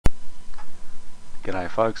G'day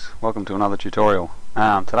folks, welcome to another tutorial.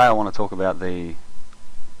 Today I want to talk about the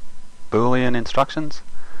Boolean instructions.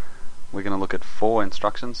 We're going to look at 4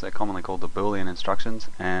 instructions. They're commonly called the Boolean instructions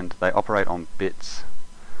and they operate on bits.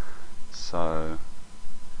 So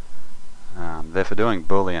they're for doing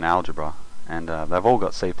Boolean algebra, and they've all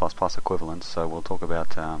got C++ equivalents, so we'll talk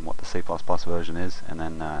about what the C++ version is and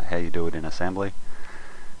then how you do it in assembly.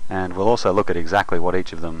 And we'll also look at exactly what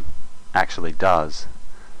each of them actually does.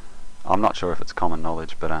 I'm not sure if it's common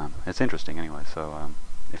knowledge, but it's interesting anyway. So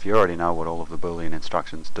if you already know what all of the Boolean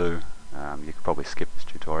instructions do, you could probably skip this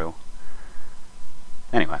tutorial.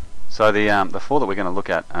 Anyway, so the 4 that we're going to look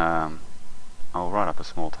at, I'll write up a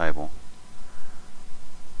small table.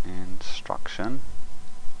 Instruction,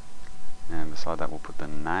 and beside that we'll put the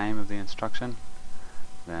name of the instruction.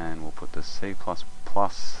 Then we'll put the C++, what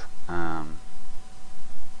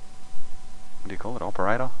do you call it,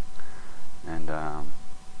 operator, and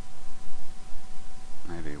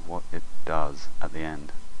maybe what it does at the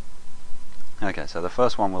end. Okay, so the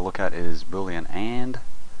first one we'll look at is Boolean AND.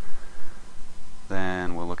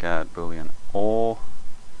 Then we'll look at Boolean OR,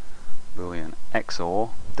 Boolean XOR.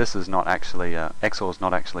 This is not actually, XOR is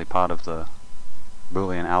not actually part of the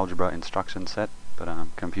Boolean algebra instruction set, but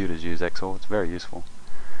computers use XOR. It's very useful.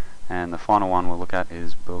 And the final one we'll look at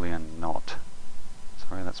is Boolean NOT.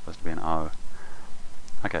 Sorry, that's supposed to be an O.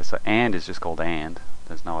 Okay, so AND is just called AND.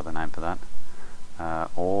 There's no other name for that.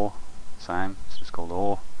 OR, same, it's just called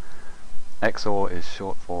OR. XOR is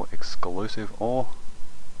short for exclusive OR.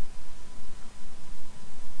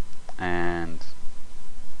 And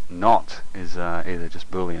NOT is either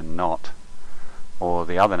just Boolean NOT, or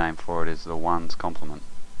the other name for it is the ones complement,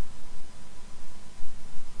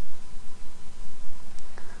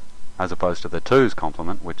 as opposed to the twos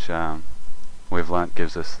complement, which we've learnt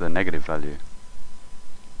gives us the negative value.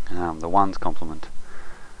 The ones complement.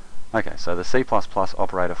 Okay, so the C++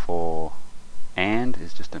 operator for AND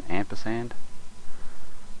is just an ampersand.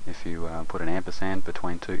 If you put an ampersand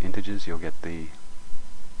between two integers, you'll get the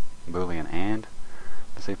Boolean AND.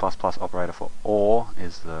 The C++ operator for OR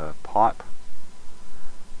is the pipe.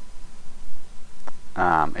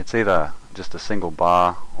 It's either just a single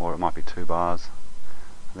bar or it might be 2 bars.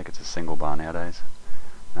 I think it's a single bar nowadays.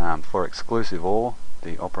 For exclusive OR,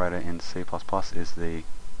 the operator in C++ is the,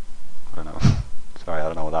 I don't know, sorry, I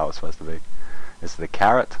don't know what that was supposed to be. It's the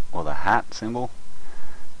caret or the hat symbol,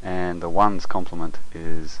 and the ones complement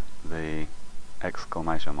is the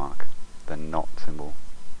exclamation mark, the not symbol.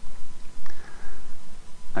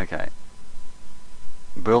 Okay,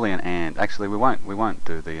 Boolean AND. Actually, we won't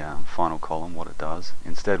do the final column, what it does.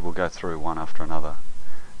 Instead, we'll go through one after another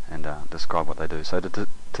and describe what they do. So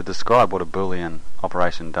to describe what a Boolean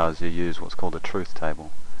operation does, you use what's called a truth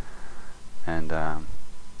table, and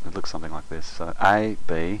it looks something like this. So A,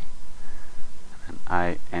 B, and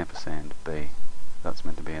A ampersand B. That's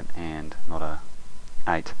meant to be an AND, not a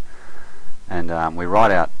 8. And we write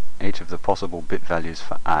out each of the possible bit values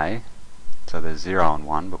for A. So there's 0 and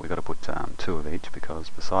 1, but we've got to put 2 of each, because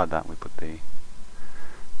beside that we put the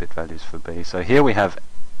bit values for B. So here we have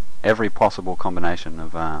every possible combination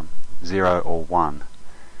of 0 or 1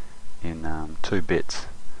 in 2 bits.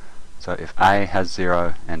 So if A has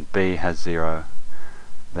 0 and B has 0,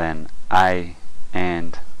 then A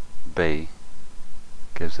and B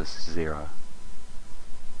gives us 0.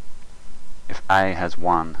 If A has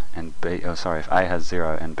 1 and B, if A has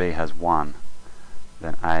 0 and B has 1,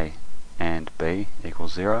 then A and B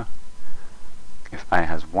equals 0. If A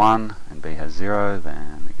has 1 and B has 0,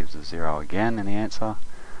 then it gives us 0 again in the answer.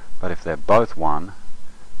 But if they're both 1,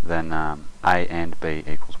 then A and B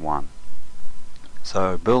equals 1.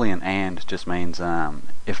 So Boolean AND just means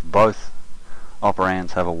if both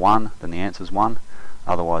operands have a 1, then the answer is 1,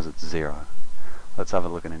 otherwise it's 0. Let's have a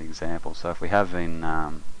look at an example. So if we have in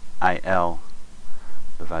AL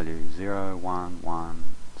the value 0, 1, 1,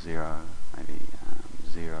 0, maybe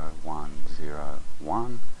 0, 1, 0,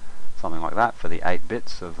 1, something like that for the 8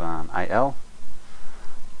 bits of AL.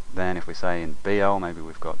 Then if we say in BL, maybe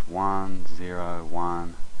we've got 1, 0,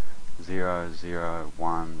 1, 0, 0,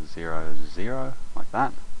 1, 0, 0, like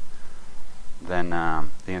that. Then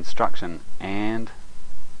the instruction AND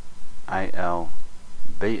AL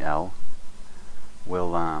BL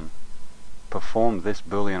will perform this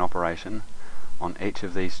Boolean operation on each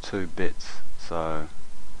of these 2 bits. So,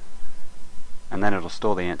 and then it'll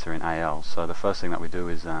store the answer in AL. So the first thing that we do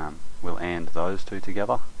is we'll AND those 2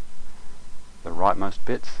 together, the rightmost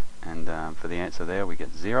bits, and for the answer there we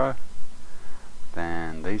get 0.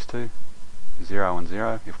 Then these 2, 0 and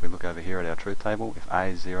 0. If we look over here at our truth table, if A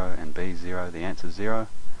is 0 and B is 0, the answer is 0.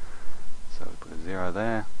 So we put a 0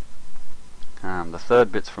 there. The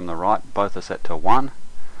third bits from the right, both are set to 1.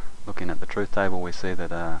 Looking at the truth table, we see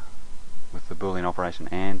that with the Boolean operation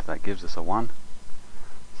AND, that gives us a 1.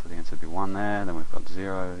 So the answer would be 1 there. Then we've got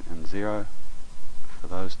 0 and 0 for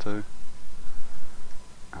those two.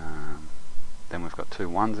 Then we've got two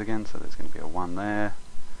 1s again, so there's going to be a 1 there.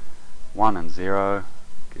 1 and 0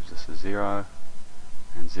 gives us a 0,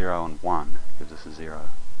 and 0 and 1 gives us a 0.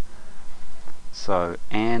 So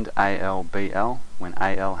AND AL BL, when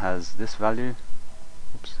AL has this value,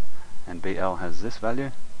 oops, and BL has this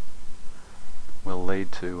value, will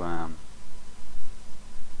lead to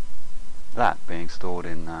that being stored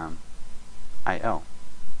in AL.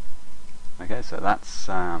 Okay, so that's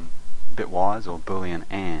bitwise or Boolean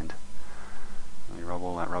AND. Let me rub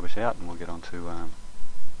all that rubbish out and we'll get on to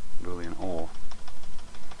Boolean OR.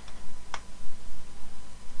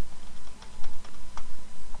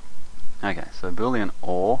 Okay, so Boolean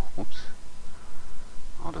OR, whoops,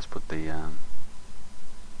 I'll just put the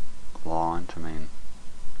line to mean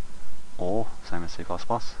OR, same as C++.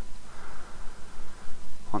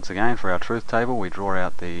 Once again, for our truth table, we draw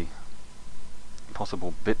out the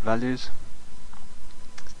possible bit values,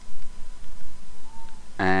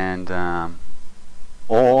 and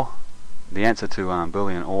OR, the answer to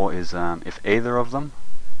Boolean OR is if either of them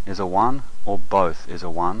is a 1 or both is a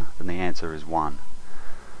 1, then the answer is 1.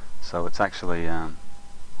 So it's actually,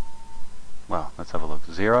 well, let's have a look.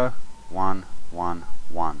 0, 1, 1,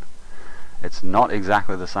 1. It's not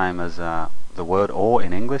exactly the same as the word OR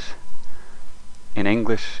in English. In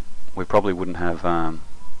English, we probably wouldn't have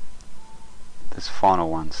this final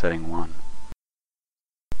one, setting 1.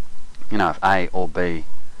 You know, if A or B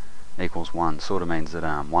equals 1, sort of means that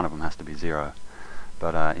one of them has to be 0.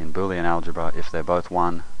 But in Boolean algebra, if they're both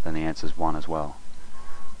 1, then the answer is 1 as well.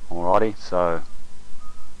 Alrighty, so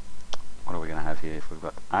what are we going to have here? If we've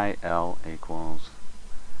got AL equals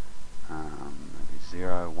maybe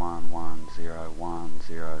 0, 1, 1, 0, 1,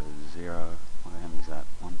 0, 0, what is that?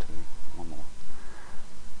 1, 2, one more.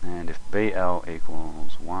 And if BL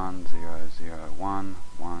equals 1, 0, 0, 1,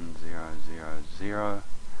 1, 0, 0, 0,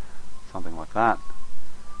 something like that,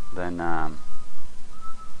 then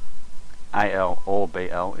AL or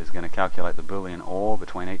BL is going to calculate the Boolean OR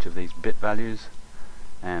between each of these bit values,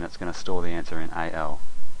 and it's going to store the answer in AL.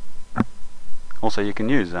 Also, you can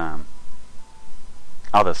use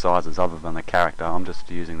other sizes other than the character. I'm just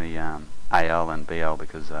using the AL and BL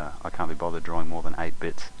because I can't be bothered drawing more than 8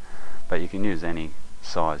 bits. But you can use any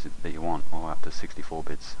size that you want, or up to 64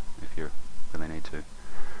 bits if you really need to.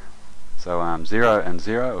 So 0 and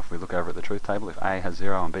 0, if we look over at the truth table, if A has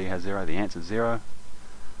 0 and B has 0, the answer is 0.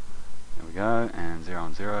 There we go, and 0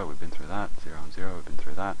 and 0, we've been through that. 0 and 0, we've been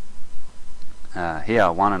through that.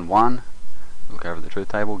 Here, 1 and 1, look over the truth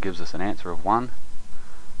table, gives us an answer of 1.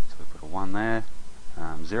 So we put a 1 there.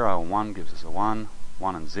 0 and 1 gives us a 1.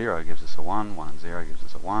 1 and 0 gives us a 1. 1 and 0 gives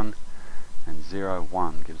us a 1. And 0,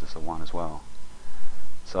 1 gives us a 1 as well.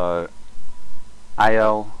 So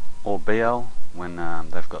AL or BL, when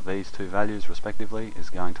they've got these two values respectively, is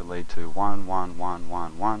going to lead to 1, 1, 1,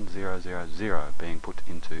 1, 1, 0, 0, 0 being put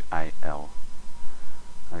into AL.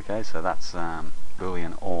 Okay, so that's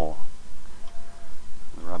Boolean OR.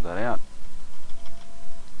 We'll rub that out.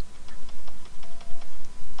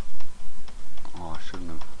 Oh, I shouldn't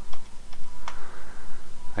have.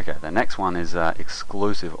 Okay, the next one is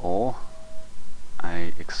exclusive OR.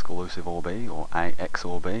 A exclusive OR B, or A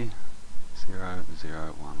XOR B. 0,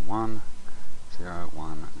 0, 1, 1, 0,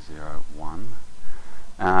 1, 0,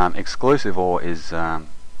 1. Exclusive OR is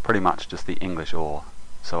pretty much just the English OR.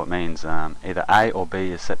 So it means either A or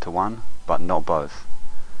B is set to 1, but not both.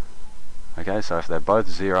 Okay, so if they're both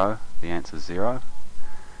 0, the answer is 0.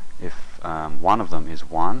 If one of them is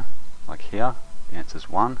 1, like here, the answer is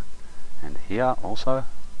 1. And here also,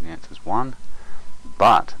 the answer is 1.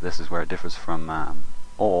 But this is where it differs from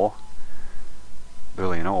OR,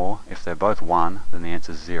 Boolean OR. If they're both 1, then the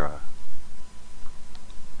answer is 0.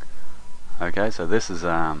 Okay, so this is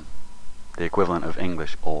the equivalent of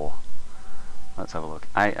English OR. Let's have a look.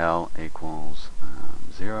 AL equals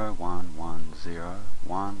 0, 1, 1, 0,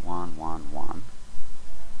 1, 1, 1, 1.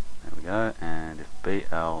 There we go. And if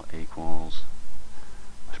BL equals,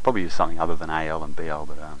 I should probably use something other than AL and BL,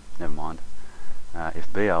 but never mind.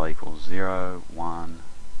 If BL equals 0, 1,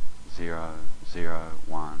 0, 0,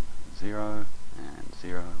 1, 0, and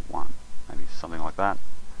 0, 1. Maybe something like that,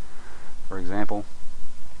 for example.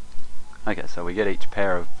 Okay, so we get each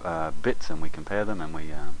pair of bits and we compare them and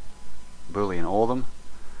we Boolean OR them.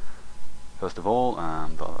 First of all,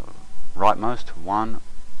 the rightmost, 1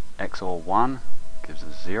 XOR 1 gives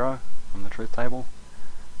us 0 from the truth table.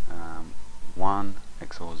 1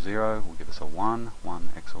 XOR 0 will give us a 1. 1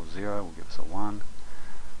 XOR 0 will give us a 1.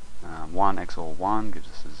 1 XOR 1 gives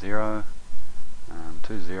us a 0.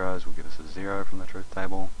 2 zeros will give us a 0 from the truth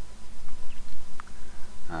table.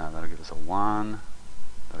 That'll give us a 1.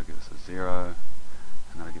 That'll give us a 0.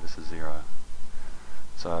 And that'll give us a 0.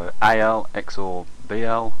 So AL XOR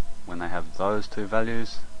BL, when they have those two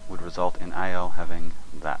values, would result in AL having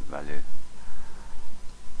that value.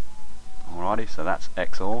 Alrighty, so that's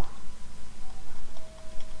XOR.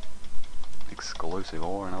 Exclusive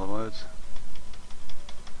OR, in other words.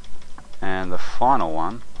 And the final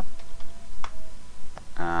one,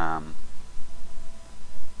 the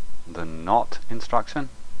NOT instruction,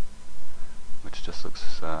 which just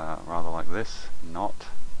looks rather like this, NOT,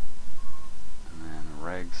 and then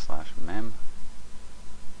reg/mem.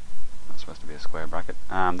 That's supposed to be a square bracket.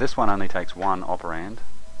 This one only takes one operand.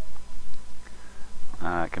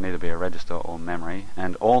 It can either be a register or memory,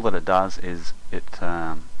 and all that it does is it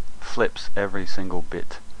flips every single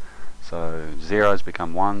bit. So zeros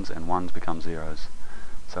become ones and ones become zeros.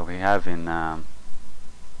 So we have in,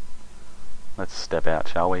 let's step out,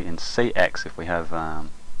 shall we? In CX, if we have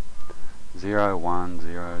 0, 1,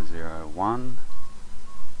 0, 0, 1,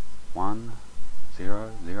 1,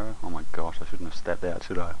 0, 0, oh my gosh, I shouldn't have stepped out,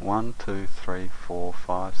 should I? 1, 2, 3, 4,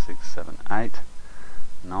 5, 6, 7, 8,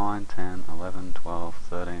 9, 10, 11, 12,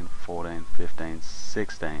 13, 14, 15,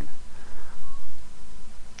 16.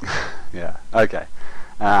 Yeah, okay.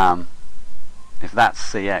 If that's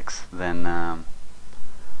CX, then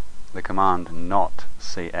the command not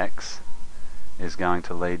CX is going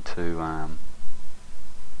to lead to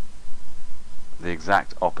the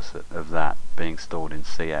exact opposite of that being stored in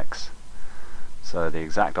CX. So the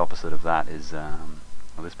exact opposite of that is, well,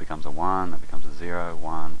 this becomes a 1, that becomes a 0,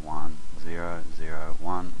 1, 1, 0, 0,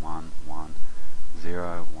 1, 1, 1,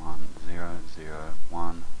 0, 1, 0, 0,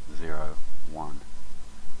 1, 0, 1.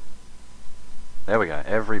 There we go,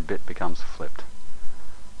 every bit becomes flipped.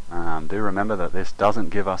 Do remember that this doesn't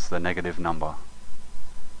give us the negative number.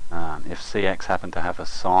 If CX happened to have a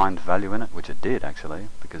signed value in it, which it did actually,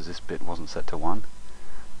 because this bit wasn't set to 1,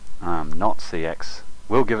 not CX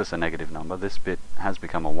will give us a negative number. This bit has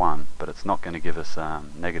become a 1, but it's not going to give us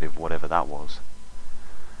negative whatever that was.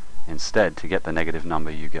 Instead, to get the negative number,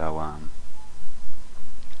 you go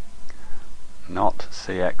not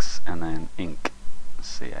CX and then inc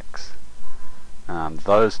CX.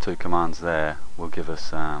 Those two commands there will give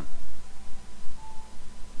us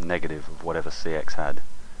negative of whatever CX had.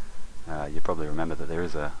 You probably remember that there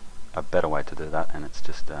is a better way to do that, and it's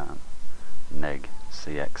just neg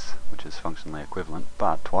CX, which is functionally equivalent,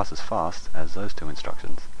 but twice as fast as those two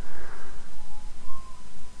instructions.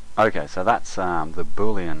 Okay, so that's the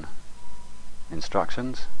Boolean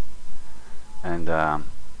instructions, and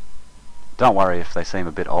don't worry if they seem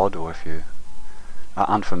a bit odd, or if you are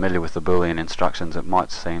unfamiliar with the Boolean instructions, it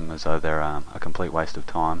might seem as though they're a complete waste of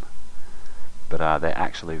time, but they're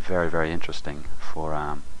actually very, very interesting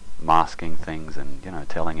for masking things and, you know,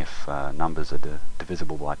 telling if numbers are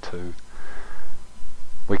divisible by 2.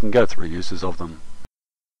 We can go through uses of them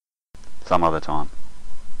some other time.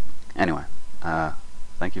 Anyway,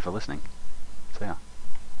 thank you for listening. See ya.